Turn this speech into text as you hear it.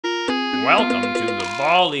Welcome to the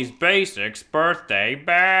Baldi Basics birthday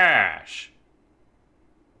bash.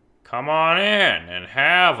 Come on in and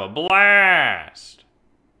have a blast.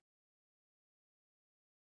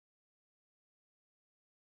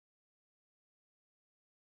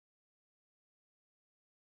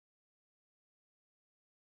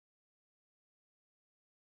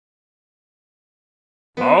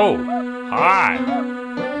 Oh, hi.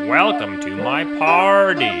 Welcome to my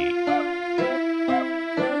party.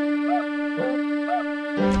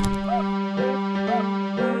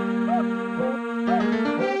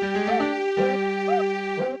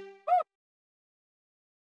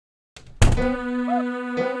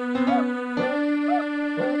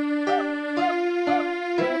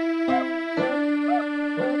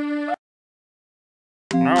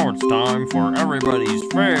 Now it's time for everybody's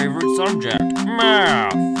favorite subject,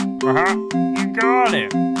 math. You got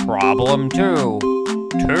it. Problem 2.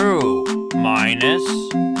 2 minus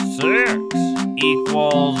 6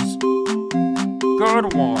 equals...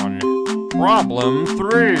 Good one. Problem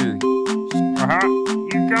 3.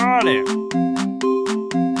 You got it.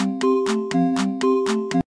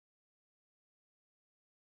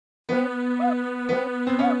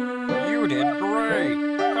 You did great.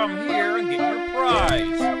 Come here and get your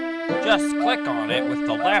prize. Just click on it with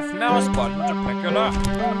the left mouse button to pick it up.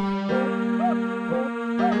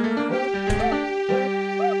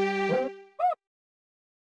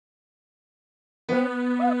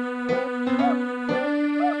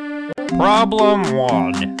 Problem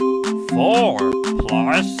 1. 4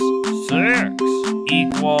 plus 6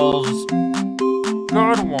 equals...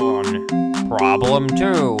 Good one. Problem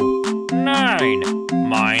 2. 9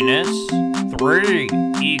 minus 3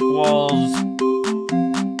 equals...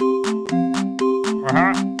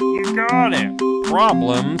 You got it.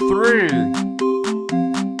 Problem 3.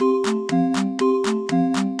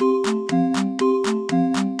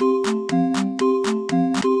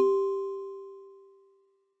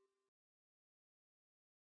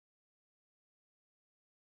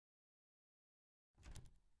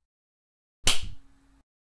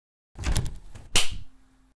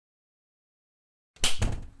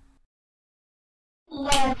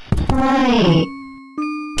 Let's play.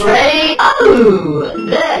 Play? Oh,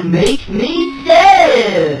 that makes me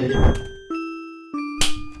sad.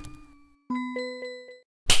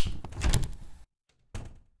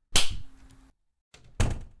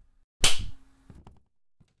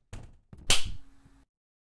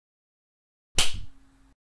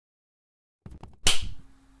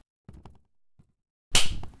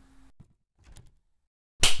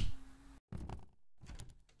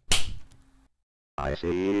 I see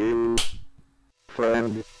you,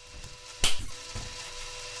 friend.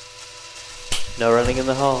 No running in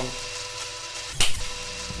the hall.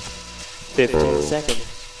 15 seconds.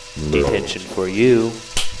 Detention for you.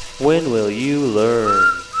 When will you learn?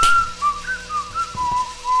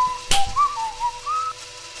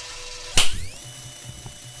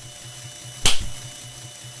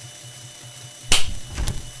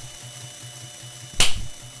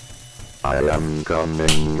 I am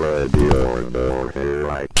coming, ready or door, here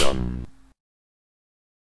I come.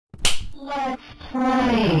 Let's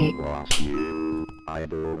play. Bless you, I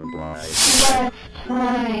don't like. Let's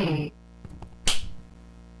play.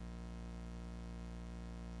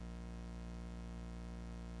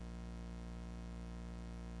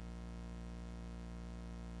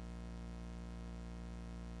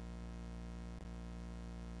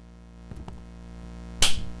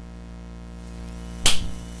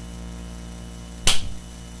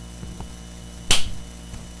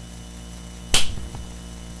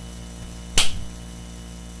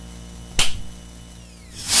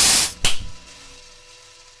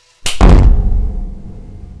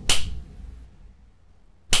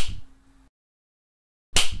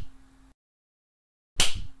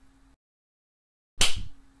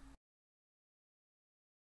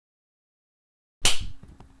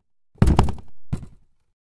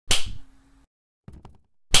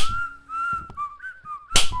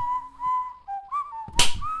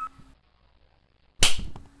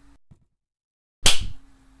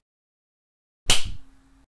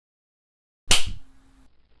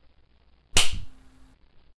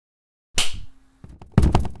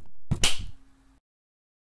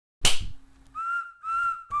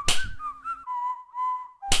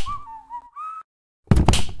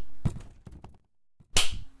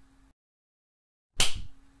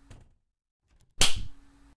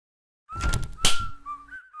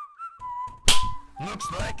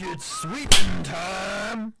 Looks like it's sweeping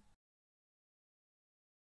time.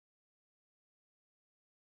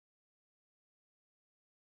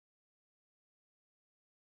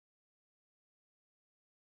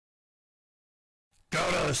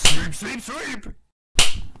 Gotta sweep, sweep, sweep!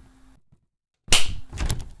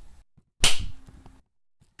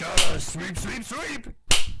 Gotta sweep, sweep, sweep!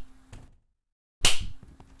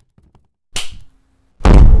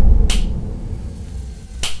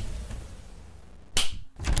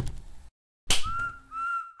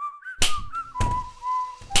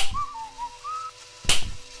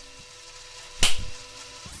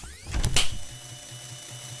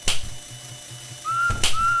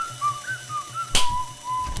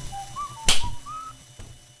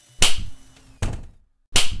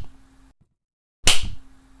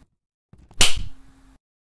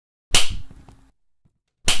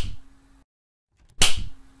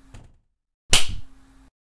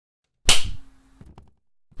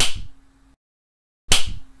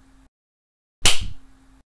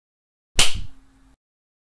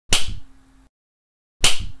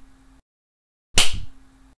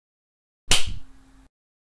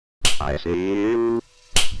 I see you,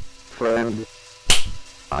 friend.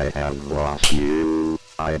 I have lost you.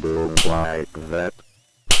 I don't like that.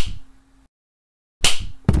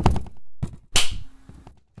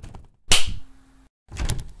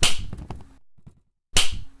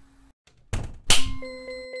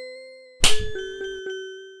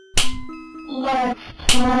 Let's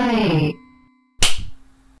play.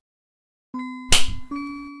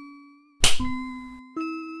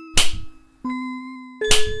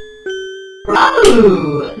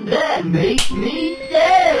 Oh, that makes me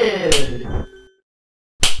sad.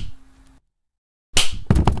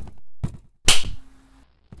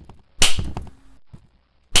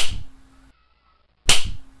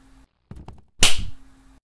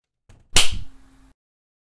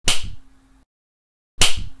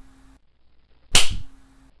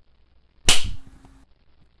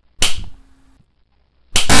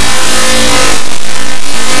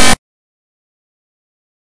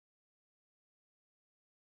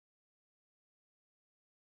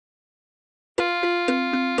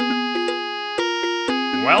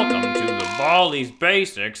 Welcome to the Baldi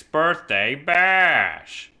Basics birthday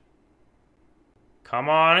bash. Come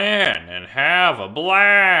on in and have a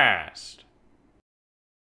blast.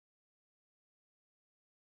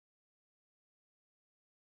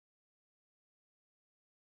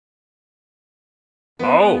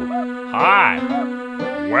 Oh, hi.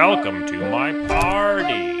 Welcome to my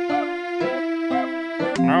party.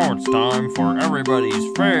 Now it's time for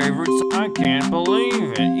everybody's favorites. I can't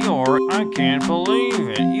believe it. I can't believe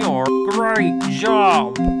it. Great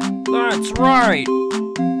job. That's right.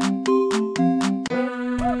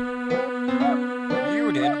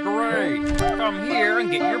 You did great. Come here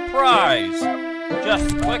and get your prize.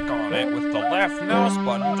 Just click on it with the left mouse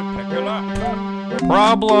button to pick it up.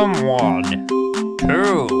 Problem 1.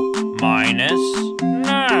 2 minus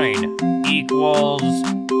 9 equals...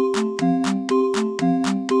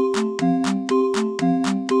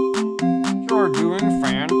 You're doing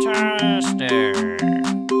fantastic.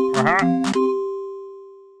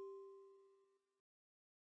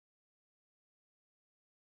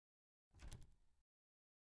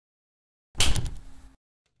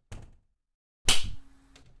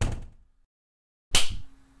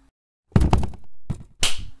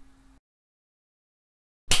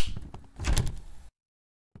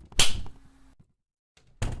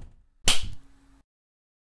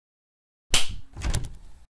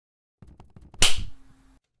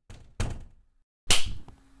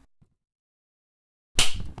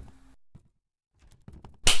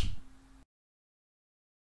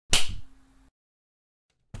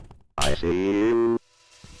 I see you,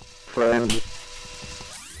 friend.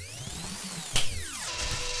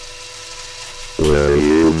 Will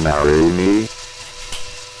you marry me?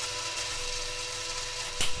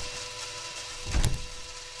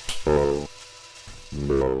 Oh,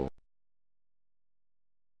 no.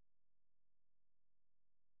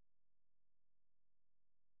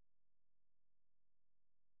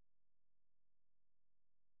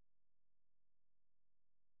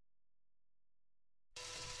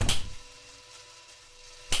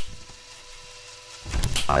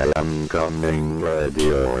 I am coming, ready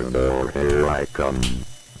or no, here I come.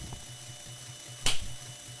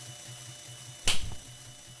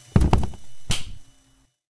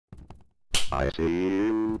 I see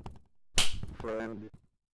you, friend.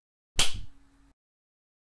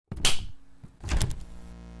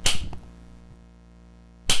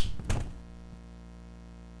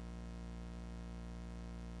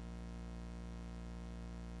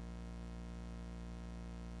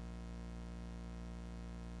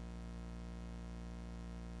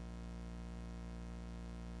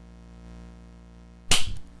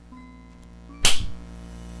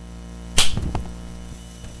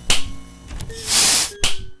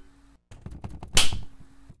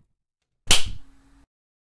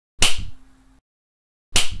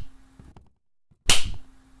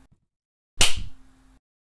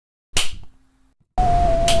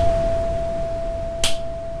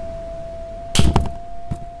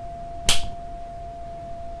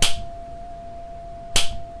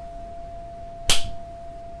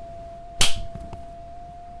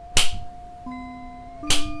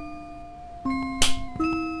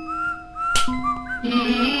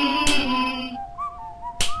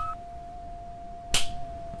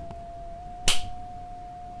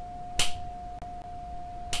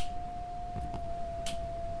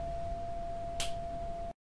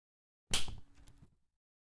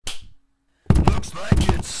 Looks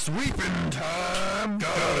like it's sweeping time.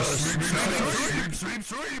 Gotta sweep, sweep, sweep,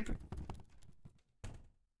 sweep.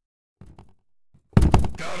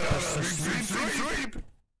 Gotta sweep, sweep, sweep.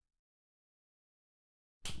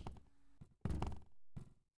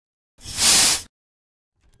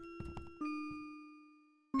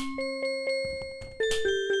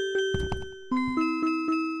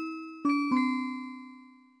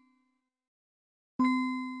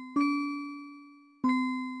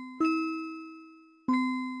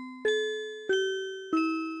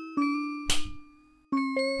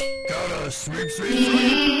 Gotta sweep, sweep,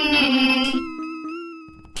 sweep.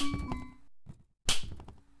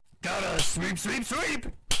 Gotta sweep, sweep, sweep.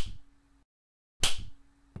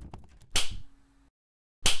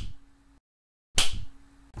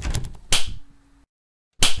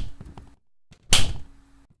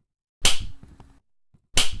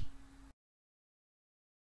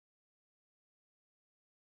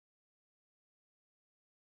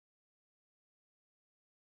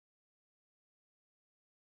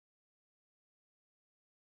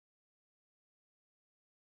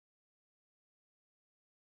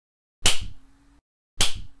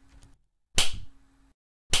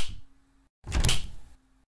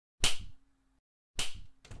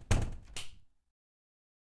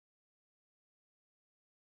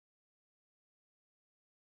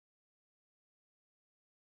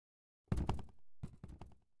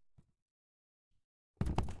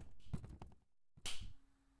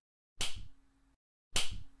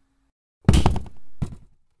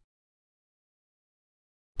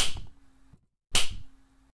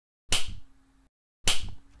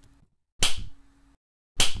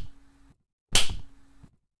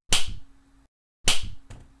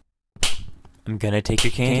 I'm gonna take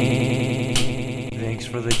your cane. Thanks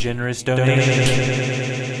for the generous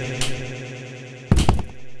donation.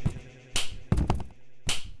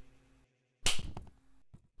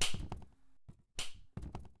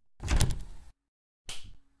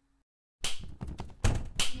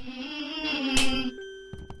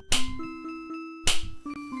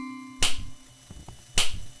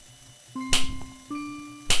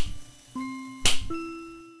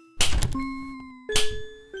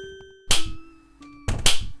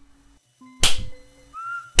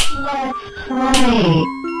 Let's play.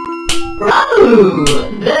 Ooh,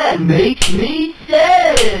 that makes me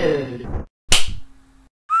sad.